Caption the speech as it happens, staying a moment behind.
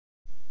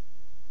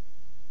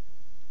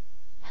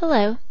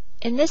Hello.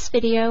 In this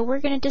video we're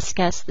going to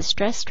discuss the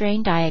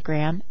stress-strain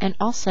diagram and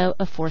also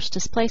a force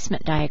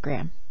displacement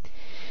diagram.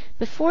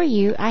 Before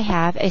you I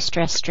have a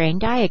stress-strain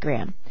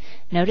diagram.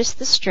 Notice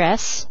the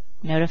stress,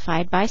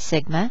 notified by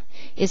sigma,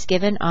 is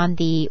given on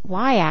the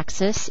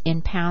y-axis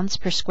in pounds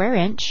per square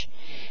inch,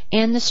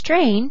 and the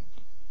strain,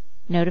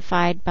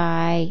 notified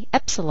by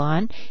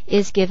epsilon,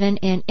 is given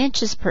in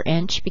inches per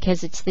inch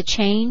because it's the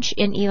change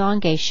in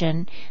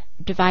elongation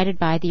divided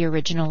by the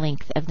original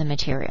length of the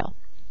material.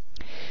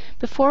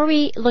 Before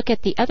we look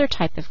at the other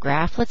type of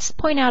graph, let's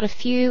point out a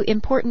few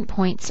important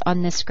points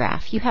on this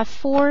graph. You have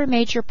four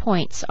major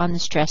points on the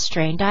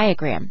stress-strain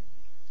diagram.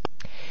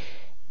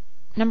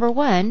 Number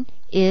one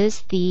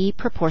is the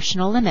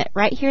proportional limit.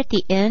 Right here at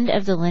the end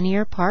of the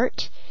linear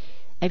part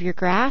of your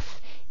graph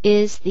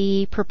is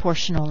the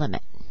proportional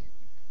limit.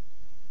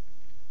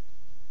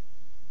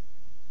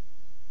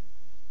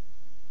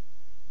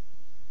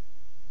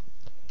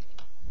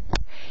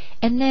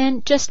 And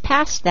then just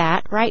past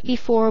that, right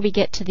before we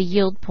get to the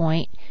yield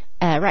point,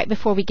 right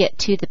before we get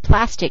to the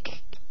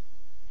plastic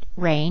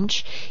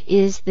range,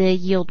 is the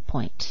yield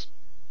point.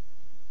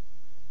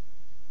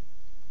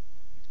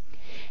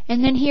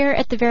 And then here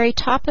at the very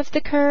top of the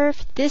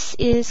curve, this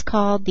is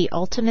called the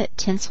ultimate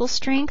tensile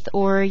strength,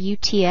 or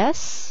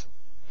UTS.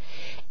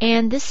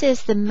 And this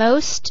is the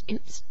most,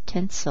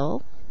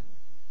 tensile.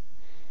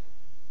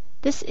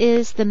 This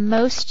is the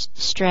most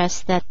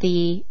stress that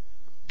the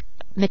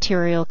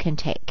material can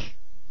take.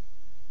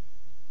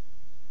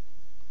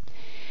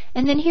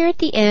 And then here at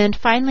the end,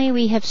 finally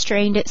we have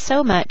strained it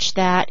so much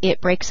that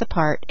it breaks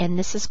apart, and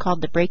this is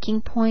called the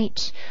breaking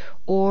point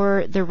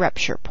or the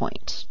rupture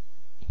point.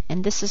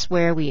 And this is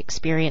where we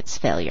experience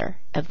failure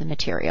of the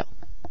material.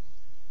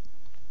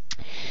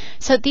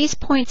 So these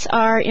points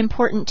are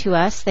important to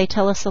us. They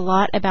tell us a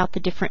lot about the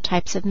different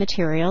types of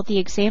material. The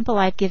example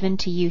I've given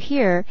to you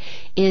here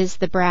is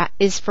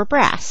for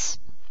brass.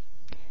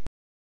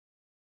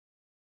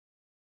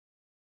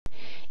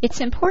 It's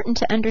important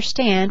to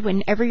understand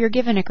whenever you're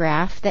given a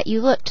graph that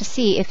you look to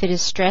see if it is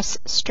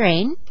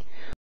stress-strain,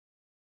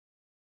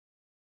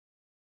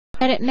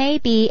 but it may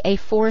be a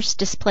force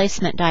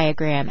displacement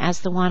diagram as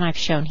the one I've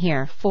shown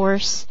here,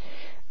 force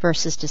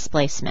versus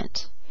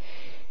displacement.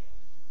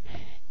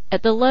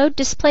 At the load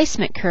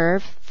displacement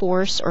curve,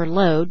 force or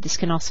load, this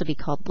can also be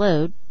called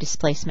load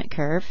displacement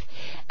curve,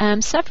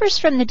 suffers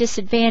from the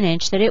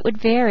disadvantage that it would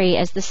vary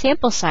as the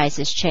sample size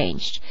is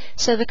changed.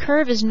 So the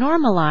curve is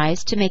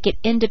normalized to make it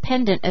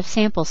independent of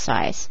sample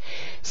size.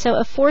 So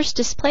a force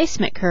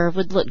displacement curve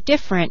would look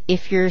different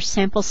if your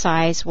sample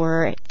size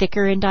were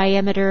thicker in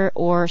diameter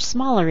or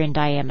smaller in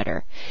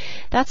diameter.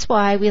 That's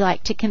why we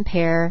like to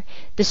compare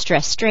the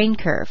stress-strain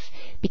curve,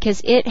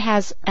 because it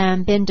has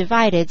been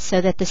divided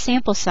so that the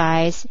sample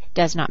size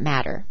does not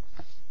matter.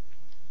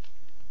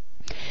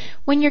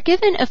 When you're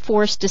given a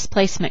force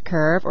displacement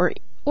curve or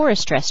a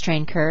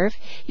stress-strain curve,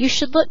 you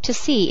should look to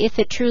see if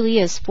it truly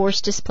is force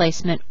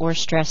displacement or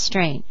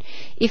stress-strain.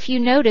 If you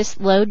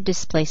notice load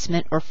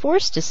displacement or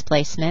force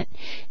displacement,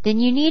 then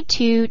you need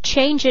to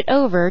change it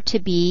over to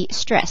be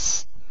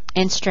stress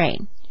and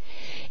strain.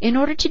 In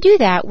order to do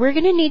that, we're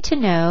going to need to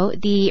know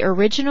the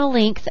original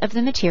length of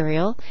the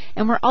material,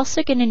 and we're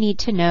also going to need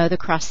to know the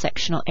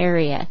cross-sectional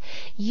area.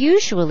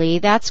 Usually,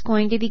 that's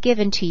going to be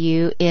given to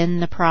you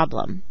in the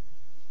problem.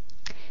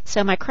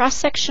 So my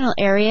cross-sectional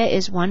area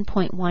is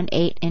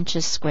 1.18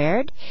 inches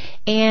squared,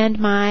 and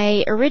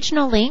my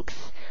original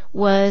length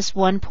was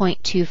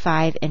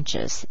 1.25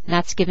 inches.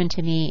 That's given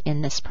to me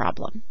in this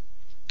problem.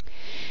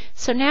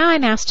 So now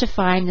I'm asked to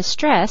find the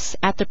stress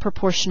at the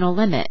proportional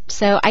limit.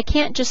 So I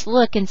can't just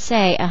look and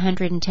say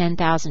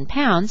 110,000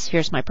 pounds.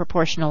 Here's my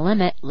proportional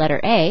limit, letter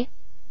A,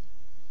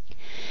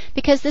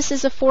 because this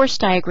is a force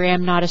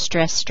diagram, not a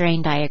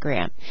stress-strain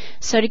diagram.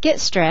 So to get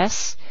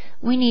stress,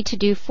 we need to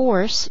do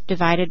force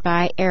divided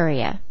by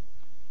area.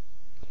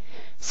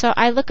 So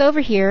I look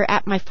over here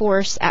at my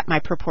force at my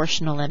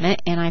proportional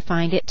limit, and I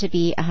find it to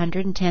be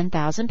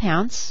 110,000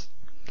 pounds.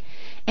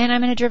 And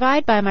I'm going to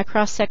divide by my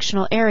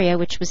cross-sectional area,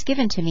 which was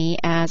given to me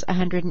as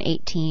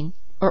 118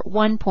 or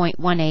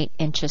 1.18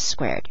 inches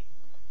squared.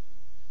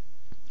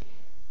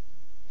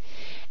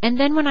 And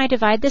then when I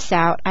divide this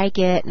out, I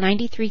get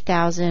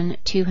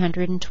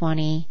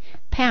 93,220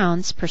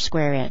 pounds per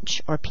square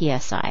inch, or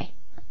PSI.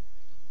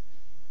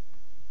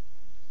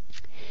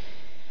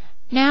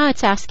 Now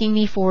it's asking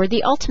me for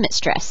the ultimate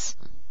stress.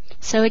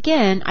 So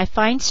again, I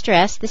find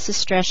stress. This is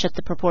stress at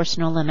the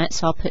proportional limit,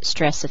 so I'll put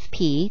stress of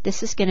P.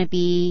 This is going to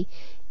be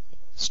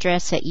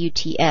stress at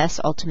UTS,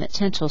 ultimate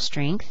tensile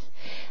strength.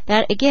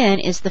 That again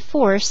is the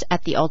force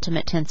at the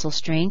ultimate tensile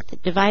strength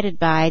divided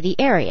by the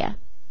area.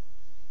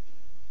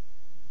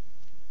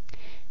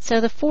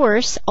 So the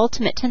force,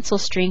 ultimate tensile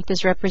strength,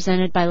 is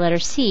represented by letter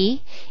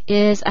C,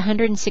 is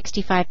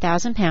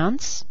 165,000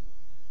 pounds.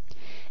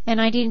 And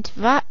I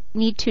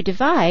need to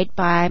divide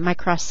by my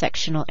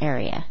cross-sectional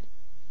area.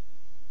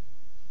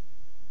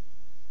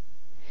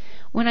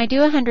 When I do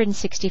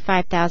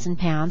 165,000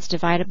 pounds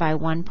divided by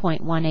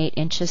 1.18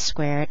 inches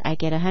squared, I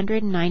get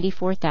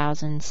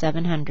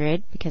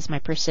 194,700, because my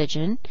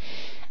precision,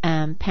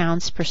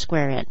 pounds per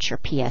square inch, or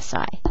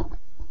PSI.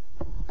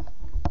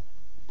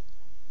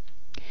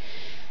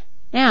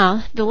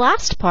 Now, the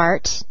last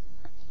part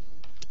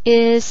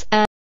is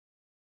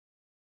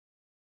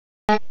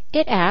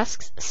it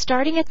asks,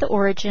 starting at the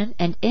origin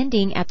and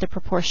ending at the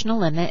proportional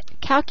limit,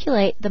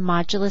 calculate the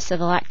modulus of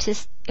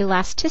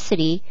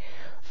elasticity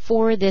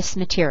for this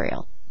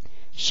material.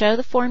 Show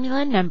the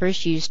formula and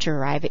numbers used to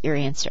arrive at your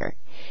answer.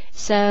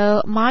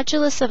 So,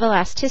 modulus of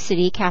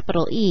elasticity,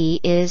 capital E,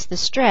 is the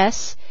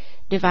stress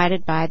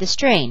divided by the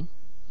strain.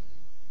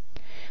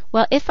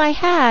 Well, if I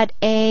had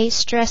a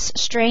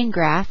stress-strain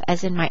graph,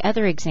 as in my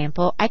other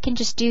example, I can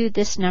just do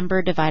this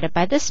number divided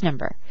by this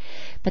number.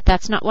 But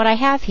that's not what I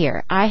have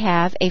here. I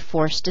have a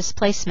force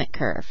displacement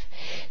curve.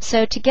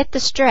 So to get the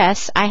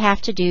stress, I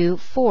have to do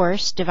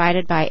force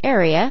divided by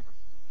area.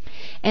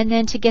 And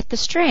then to get the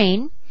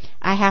strain,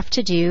 I have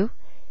to do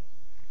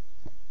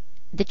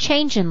the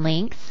change in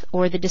length,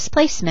 or the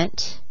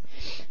displacement,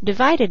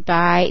 divided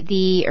by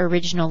the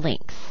original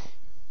length.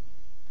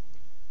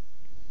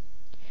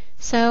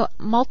 So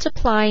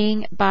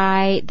multiplying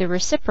by the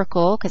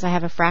reciprocal, because I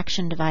have a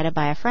fraction divided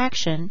by a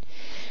fraction,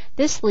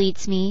 this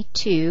leads me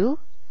to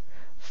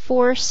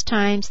force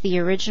times the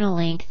original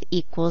length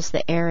equals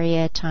the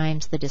area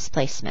times the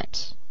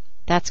displacement.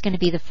 That's going to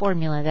be the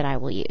formula that I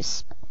will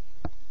use.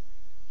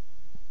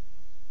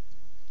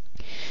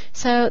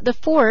 So the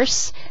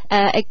force,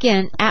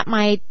 again, at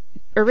my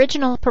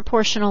original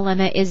proportional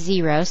limit is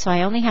 0, so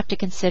I only have to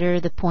consider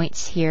the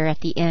points here at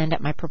the end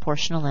at my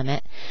proportional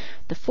limit.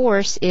 The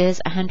force is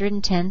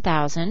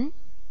 110,000.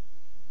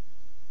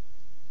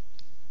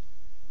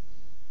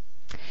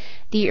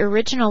 The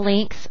original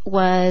length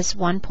was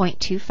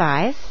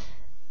 1.25.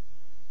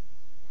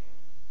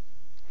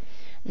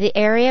 The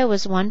area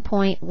was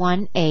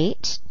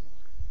 1.18.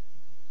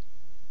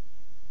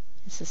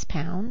 This is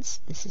pounds.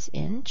 This is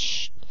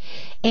inch.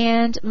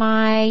 And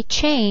my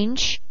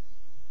change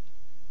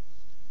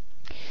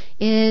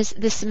is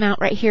this amount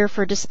right here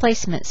for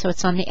displacement. So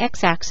it's on the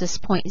x-axis,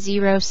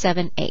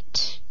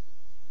 0.078.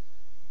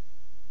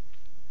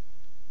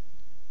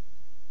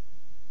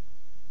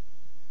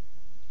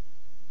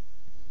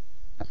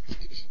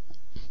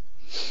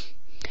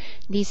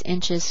 These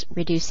inches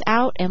reduce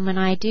out, and when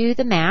I do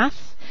the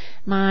math,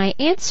 my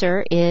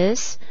answer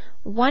is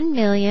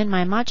 1,000,000,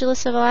 my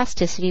modulus of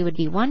elasticity would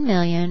be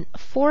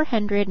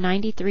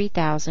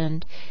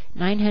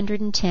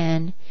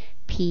 1,493,910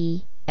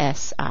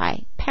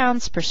 PSI,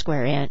 pounds per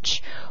square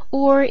inch.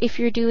 Or if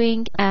you're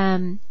doing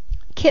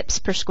kips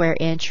per square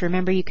inch,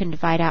 remember you can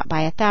divide out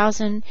by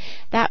 1,000.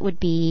 That would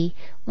be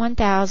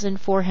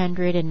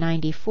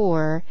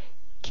 1,494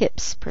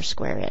 kips per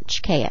square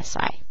inch,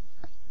 KSI.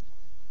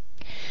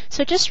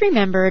 So just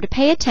remember to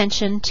pay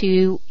attention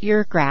to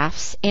your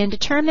graphs and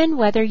determine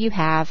whether you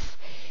have,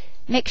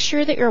 make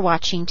sure that you're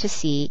watching to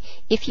see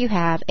if you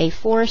have a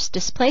force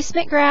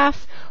displacement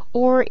graph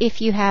or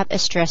if you have a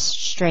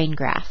stress-strain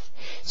graph.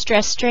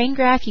 Stress-strain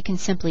graph you can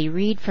simply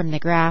read from the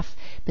graph,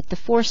 but the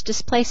force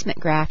displacement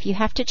graph you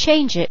have to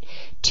change it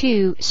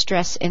to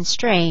stress and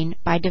strain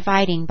by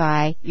dividing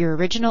by your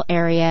original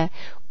area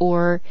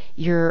or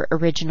your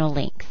original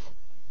length.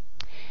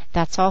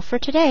 That's all for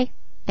today.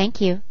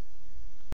 Thank you.